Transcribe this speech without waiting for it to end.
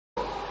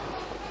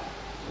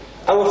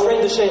Our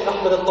friend the Shaykh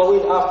Ahmad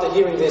al-Tawil, after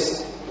hearing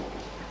this,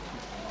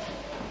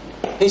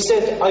 he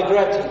said, I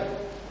grabbed him,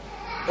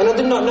 and I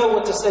did not know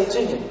what to say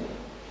to him.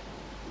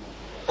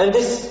 And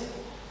this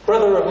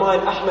brother of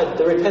mine, Ahmad,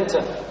 the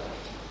repenter,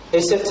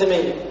 he said to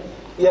me,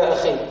 Ya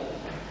akhi,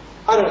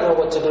 I don't know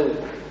what to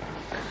do.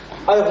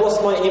 I have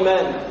lost my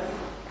iman,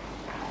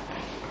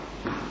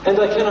 and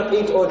I cannot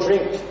eat or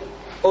drink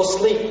or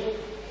sleep.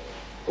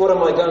 What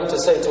am I going to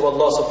say to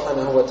Allah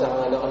subhanahu wa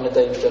ta'ala on the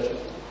day of judgment?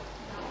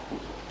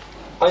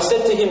 I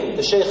said to him,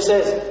 the Shaykh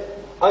says,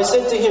 I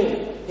said to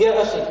him, Ya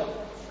akhi,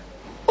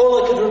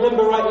 all I could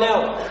remember right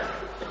now,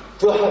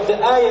 the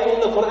ayah in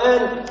the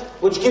Qur'an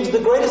which gives the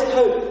greatest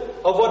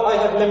hope of what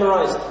I have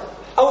memorized.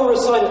 I will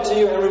recite it to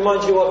you and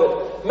remind you of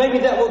it. Maybe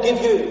that will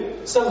give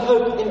you some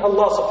hope in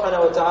Allah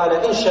subhanahu wa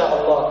ta'ala,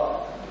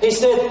 insha'Allah. He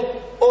said,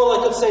 all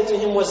I could say to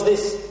him was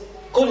this,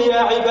 قُلْ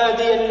يَا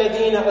عِبَادِيَ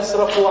الَّذِينَ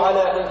أَسْرَفُوا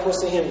عَلَىٰ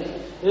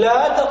أَنفُسِهِمْ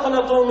لَا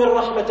تَقْنَطُوا مِنْ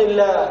رَحْمَةِ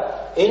اللَّهِ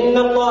إِنَّ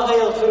اللَّهَ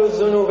يَغْفِرُ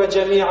الذُّنُوبَ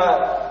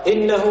جَمِيعًا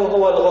إِنَّهُ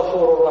هُوَ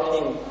الْغَفُورُ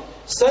الرَّحِيمُ.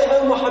 Say,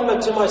 O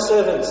Muhammad, to my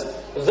servants,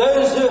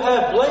 those who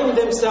have blamed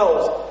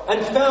themselves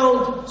and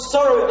found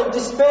sorrow and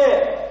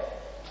despair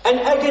and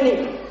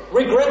agony,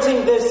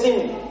 regretting their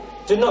sin,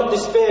 do not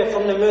despair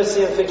from the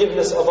mercy and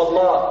forgiveness of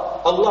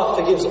Allah. Allah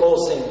forgives all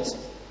sins.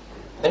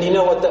 And you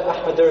know what the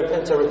Ahmad the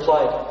repenter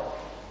replied?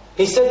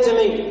 He said to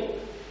me,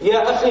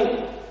 Ya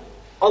akhi,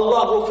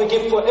 Allah will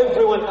forgive for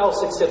everyone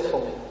else except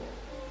for me.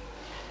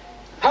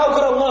 How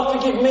could Allah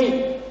forgive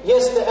me?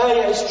 Yes, the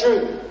ayah is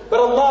true. But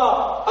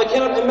Allah, I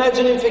cannot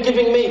imagine Him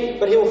forgiving me,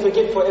 but He will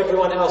forgive for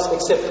everyone else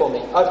except for me.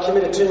 I've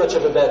committed too much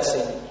of a bad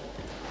sin.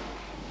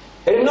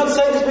 He did not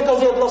say this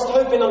because he had lost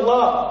hope in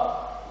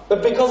Allah,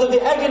 but because of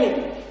the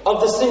agony of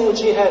the sin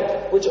which he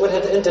had, which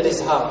had entered his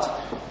heart.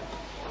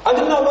 I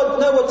did not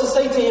know what to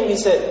say to him, he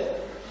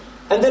said.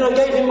 And then I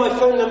gave him my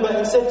phone number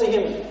and said to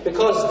him,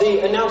 because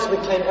the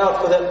announcement came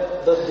out for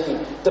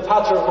the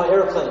departure of my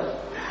aeroplane,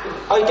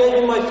 I gave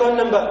him my phone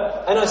number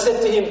and I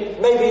said to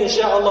him, maybe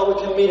insha'Allah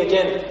we can meet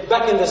again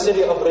back in the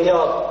city of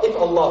Riyadh, if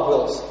Allah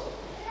wills.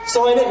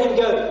 So I let him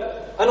go.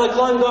 And I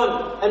climbed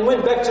on and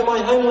went back to my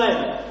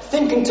homeland,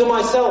 thinking to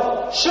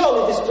myself,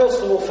 surely this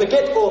person will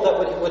forget all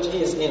that which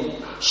he is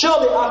in.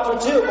 Surely after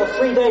 2 or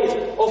 3 days,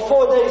 or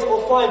 4 days,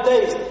 or 5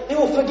 days, he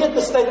will forget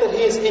the state that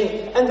he is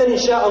in, and then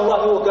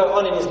insha'Allah he will go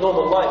on in his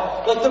normal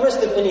life, like the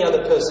rest of any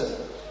other person.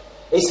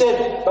 He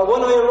said, but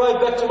when I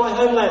arrived back to my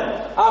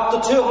homeland,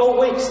 after 2 whole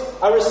weeks,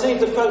 I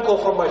received a phone call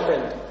from my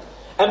friend.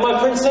 And my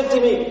friend said to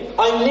me,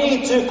 I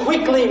need to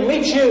quickly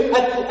meet you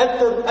at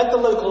the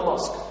local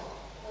mosque.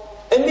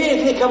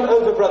 Immediately come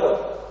over, brother.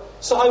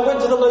 So I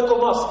went to the local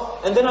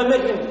mosque, and then I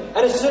met him. And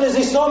as soon as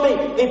he saw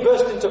me, he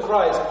burst into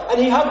cries. And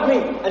he hugged me,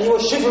 and he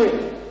was shivering.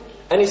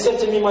 And he said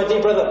to me, my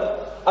dear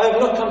brother, I have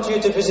not come to you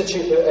to visit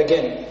you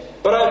again,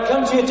 but I have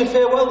come to you to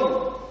farewell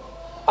you.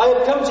 I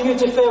have come to you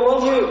to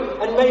farewell you,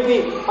 and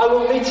maybe I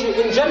will meet you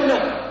in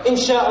Jannah,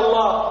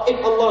 insha'Allah,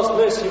 if Allah's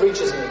mercy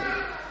reaches me.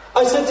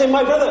 I said to him,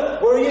 my brother,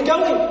 where are you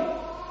going?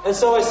 And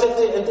so he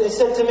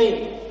said to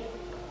me,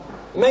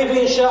 maybe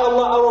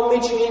insha'Allah I will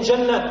meet you in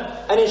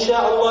Jannah, and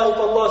insha'Allah if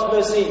Allah's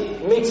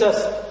mercy meets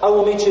us, I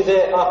will meet you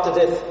there after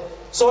death.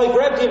 So I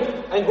grabbed him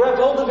and grabbed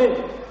hold of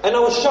him, and I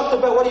was shocked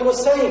about what he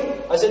was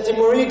saying. I said to him,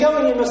 where are you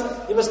going?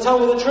 You must tell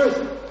me the truth.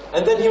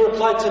 And then he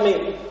replied to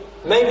me,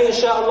 maybe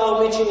insha'Allah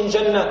I'll meet you in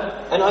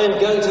Jannah, and I am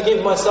going to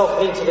give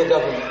myself into the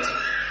government.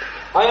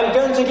 I am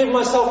going to give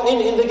myself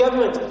in the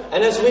government.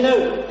 And as we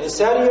know, in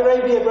Saudi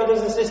Arabia,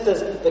 brothers and sisters,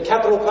 the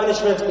capital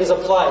punishment is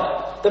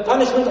applied. The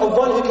punishment of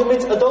one who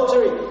commits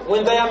adultery,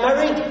 when they are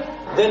married,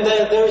 then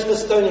there is the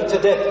stoning to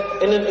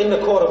death in the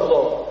court of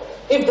law,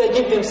 if they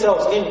give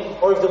themselves in,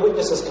 or if the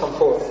witnesses come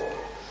forth.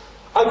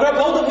 I grabbed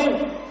hold of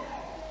him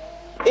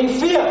in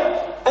fear,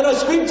 and I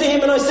screamed to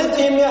him and I said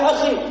to him, Ya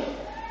akhi,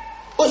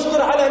 usbir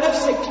ala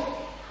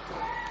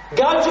nafsik,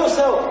 guard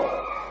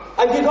yourself.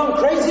 Have you gone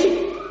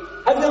crazy?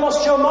 Have you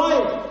lost your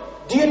mind?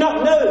 Do you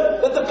not know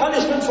that the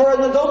punishment for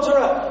an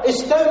adulterer is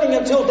stoning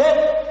until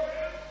death?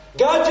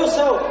 Guard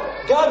yourself,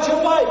 guard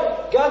your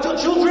wife, guard your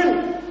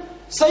children.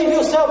 Save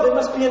yourself, there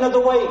must be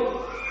another way.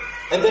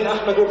 And then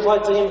Ahmad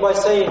replied to him by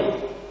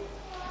saying,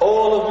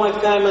 all of my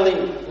family,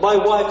 my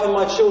wife and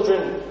my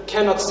children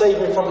cannot save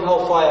me from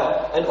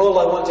hellfire, and all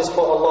I want is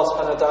for Allah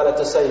subhanahu wa ta'ala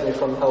to save me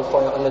from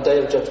hellfire on the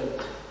day of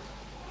judgment.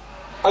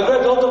 I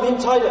grabbed hold of him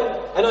tighter,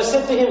 and I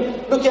said to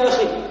him, look ya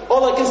akhi,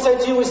 all I can say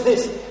to you is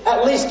this,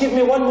 at least give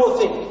me one more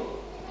thing,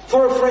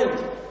 for a friend.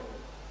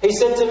 He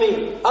said to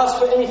me, ask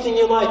for anything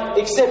you like,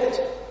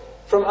 except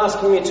from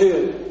asking me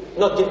to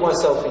not give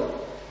myself in.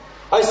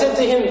 I said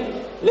to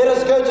him, let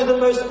us go to the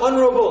most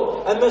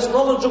honorable and most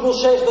knowledgeable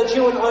sheikh that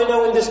you and I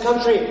know in this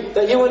country,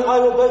 that you and I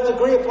will both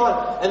agree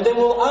upon, and then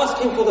we'll ask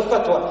him for the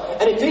fatwa.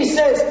 And if he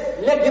says,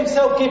 let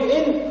himself give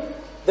in,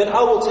 then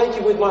I will take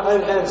you with my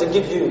own hands and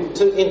give you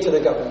into the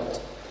government.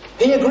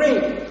 He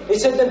agreed. He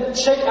said, then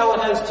shake our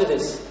hands to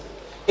this.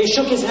 He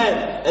shook his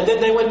hand, and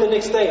then they went the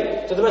next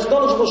day to the most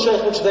knowledgeable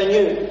shaykh which they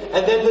knew.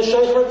 And then the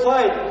shaykh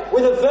replied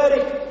with a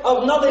verdict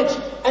of knowledge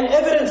and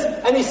evidence,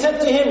 and he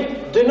said to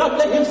him, do not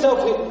let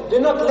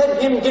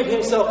him give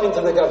himself into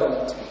the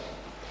government.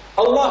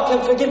 Allah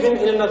can forgive him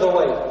in another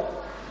way.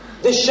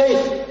 This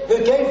shaykh who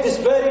gave this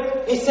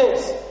verdict, he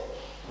says,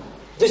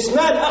 this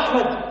man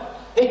Ahmad,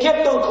 he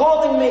kept on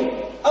calling me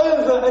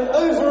over and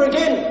over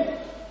again.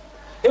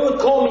 He would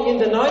call me in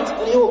the night,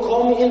 and he would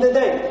call me in the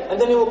day,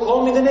 and then he would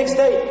call me the next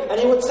day, and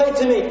he would say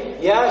to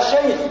me, Ya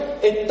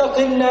Shaykh,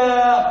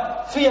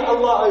 ittaqillah, fear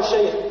Allah, O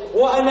Shaykh,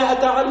 wa ana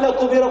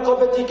ata'allaqu bi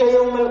raqabatika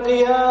yawm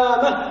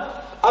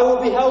al-qiyamah. I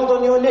will be held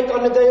on your neck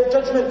on the day of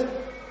judgment,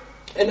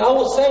 and I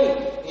will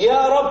say,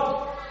 Ya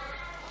Rabb,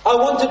 I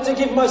wanted to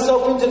give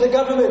myself into the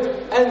government,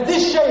 and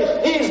this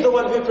Shaykh, he is the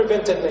one who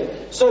prevented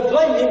me. So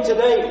blame him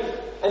today.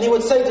 And he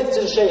would say this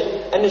to the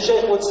Shaykh, and the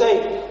Shaykh would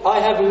say, I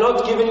have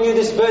not given you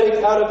this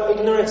verdict out of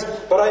ignorance,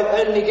 but I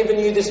have only given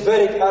you this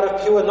verdict out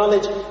of pure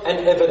knowledge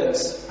and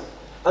evidence.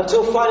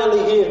 Until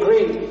finally he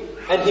agreed,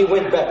 and he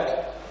went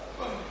back.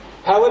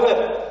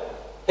 However,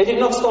 he did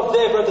not stop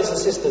there, brothers and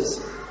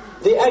sisters.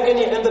 The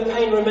agony and the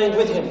pain remained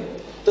with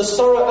him. The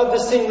sorrow of the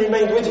sin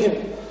remained with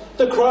him.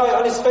 The cry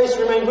on his face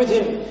remained with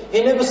him.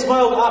 He never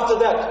smiled after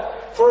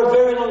that, for a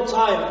very long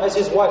time, as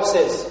his wife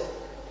says.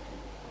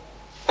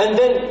 And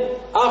then,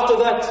 after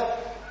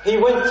that, he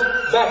went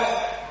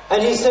back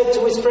and he said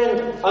to his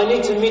friend, I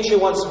need to meet you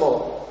once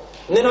more.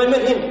 And then I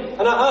met him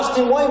and I asked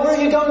him, where are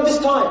you going this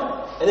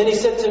time? And then he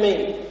said to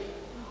me,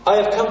 I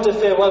have come to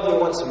farewell you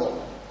once more.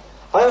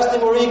 I asked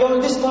him, where are you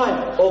going this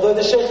time? Although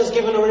the Shaykh has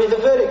given already the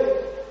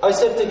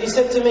verdict. He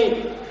said to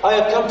me, I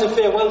have come to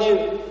farewell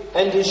you,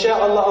 and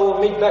inshallah I will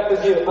meet back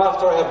with you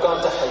after I have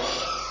gone to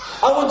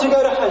Hajj. I want to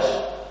go to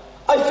Hajj.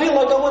 I feel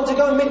like I want to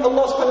go and meet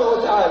Allah subhanahu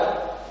wa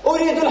ta'ala.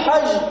 Uridu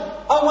al-Hajj.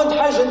 I want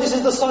Hajj, and this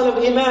is the sign of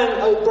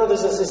Iman,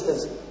 brothers and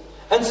sisters.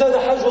 And so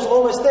the Hajj was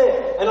almost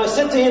there. And I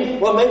said to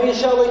him, well, maybe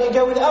inshallah you can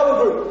go with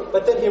our group.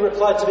 But then he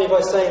replied to me by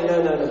saying,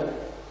 no.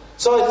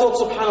 So I thought,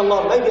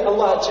 subhanAllah, maybe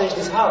Allah had changed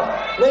his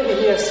heart. Maybe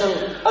he has some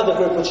other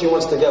group which he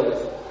wants to go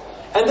with.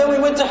 And then we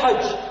went to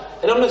Hajj.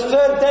 And on the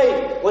third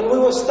day, when we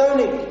were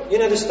stoning, you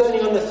know the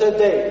stoning on the third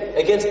day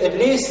against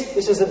Iblis,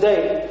 this is the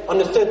day, on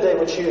the third day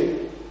which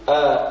you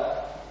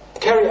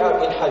carry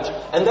out in Hajj.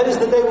 And that is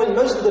the day when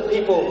most of the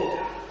people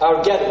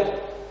are gathered.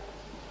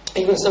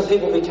 Even some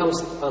people become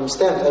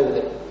stamped over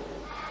there.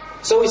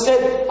 So we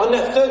said, on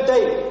that third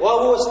day,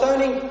 while we were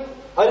stoning,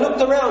 I looked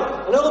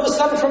around, and all of a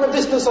sudden from a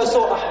distance I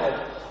saw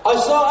Ahmad. I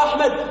saw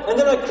Ahmad, and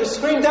then I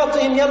screamed out to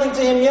him, yelling to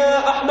him,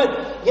 Ya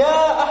Ahmad, Ya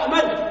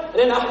Ahmad. And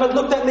then Ahmad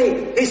looked at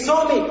me, he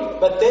saw me,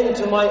 but then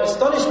to my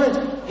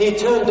astonishment, he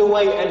turned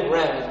away and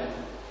ran.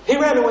 He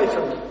ran away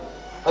from me.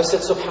 I said,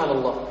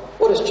 subhanAllah,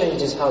 what has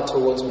changed his heart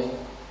towards me?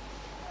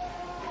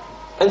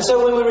 And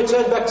so when we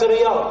returned back to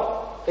Riyadh,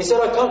 he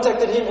said, I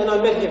contacted him and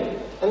I met him.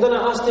 And then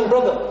I asked him,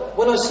 brother,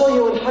 when I saw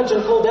you in Hajj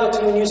and called out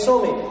to you and you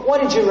saw me, why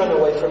did you run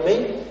away from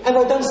me? Have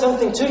I done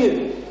something to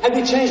you? Have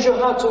you changed your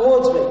heart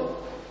towards me?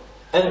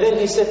 And then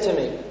he said to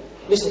me,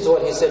 listen to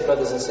what he said,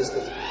 brothers and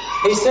sisters.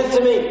 He said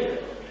to me,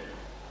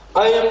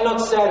 I am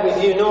not sad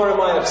with you, nor am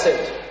I upset.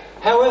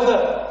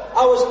 However,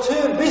 I was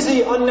too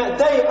busy on that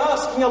day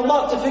asking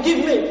Allah to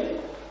forgive me.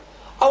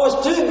 I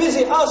was too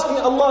busy asking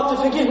Allah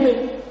to forgive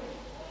me.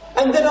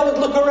 And then I would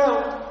look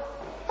around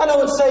and I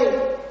would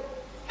say,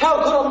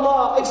 how could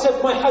Allah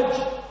accept my Hajj?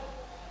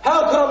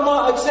 How could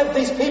Allah accept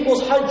these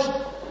people's Hajj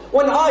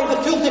when I,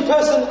 the filthy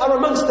person, am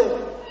amongst them?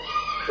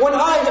 When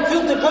I, the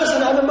filthy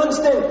person, am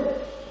amongst them,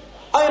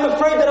 I am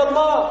afraid that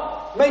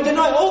Allah may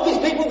deny all these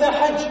people their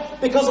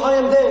Hajj because I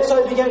am there.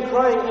 So I began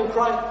crying and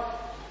crying.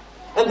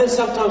 And then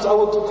sometimes I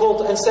would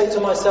call and say to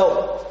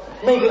myself,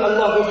 maybe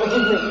Allah will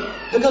forgive me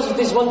because of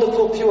these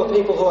wonderful, pure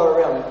people who are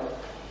around me.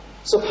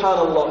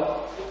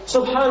 Subhanallah.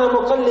 Subhana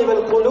muqallib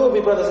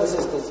al-qulubi, brothers and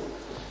sisters.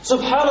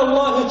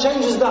 Subhanallah, who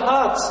changes the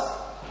hearts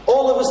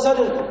all of a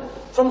sudden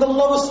from the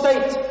lowest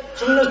state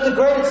to the most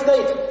degraded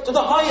state to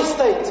the highest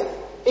state,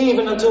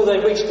 even until they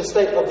reach the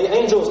state of the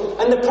angels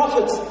and the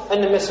prophets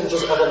and the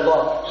messengers of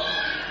Allah.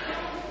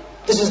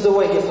 This is the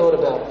way he thought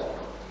about it.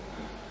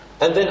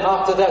 And then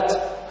after that,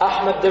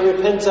 Ahmad the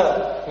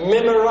Repenter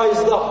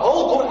memorized the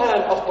whole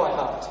Qur'an off by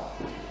heart.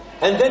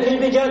 And then he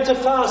began to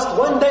fast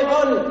one day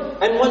on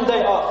and one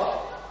day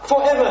off,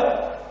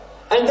 forever.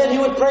 And then he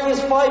would pray his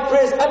 5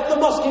 prayers at the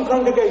mosque in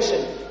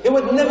congregation. He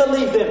would never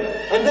leave them.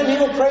 And then he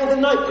would pray the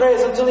night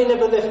prayers until he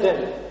never left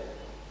them.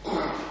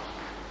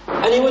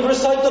 And he would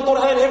recite the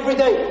Qur'an every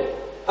day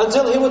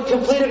until he would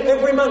complete it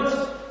every month.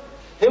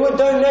 He would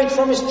donate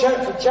from his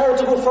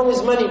charitable from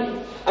his money.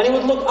 And he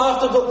would look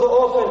after the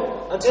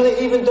orphan until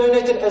he even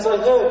donated, as I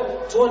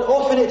heard, to an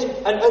orphanage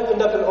and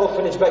opened up an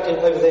orphanage back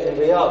over there in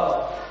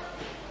Riyadh.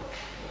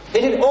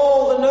 He did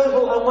all the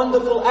noble and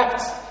wonderful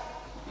acts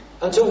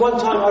until one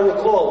time I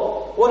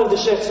recall, one of the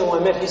sheikhs who I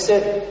met, he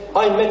said,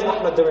 I met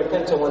Ahmad the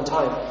Repenter one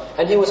time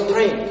and he was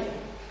praying.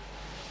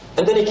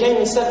 And then he came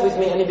and sat with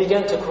me and he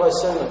began to cry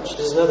so much.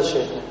 There's another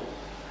sheikh now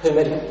who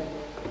met him.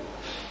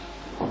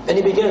 And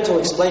he began to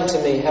explain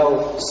to me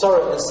how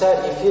sorry and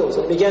sad he feels,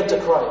 and began to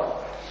cry.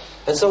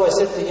 And so I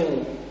said to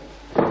him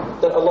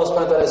that Allah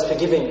subhanahu wa ta'ala is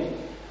forgiving,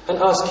 and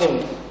asked him,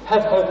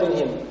 have hope in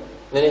him.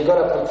 And then he got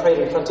up and prayed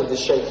in front of the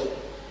Shaykh.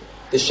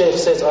 The Shaykh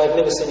says, I have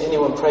never seen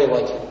anyone pray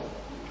like him.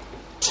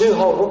 2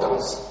 whole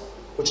ruk'ahs,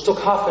 which took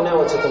half an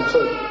hour to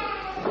complete.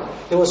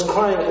 He was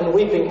crying and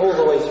weeping all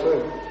the way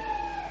through.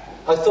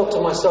 I thought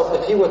to myself,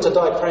 if he were to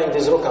die praying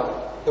this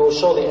ruk'ah, he will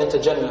surely enter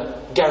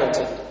Jannah,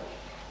 guaranteed.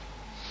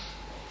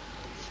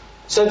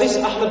 So this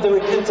Ahmad the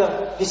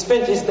repenter, he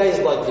spent his days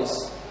like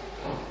this.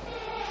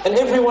 And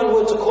everyone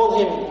were to call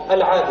him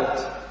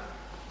Al-Abid,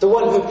 the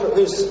one who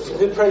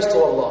prays to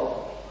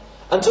Allah.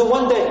 Until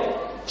one day,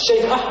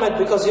 Shaykh Ahmad,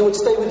 because he would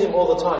stay with him all the time,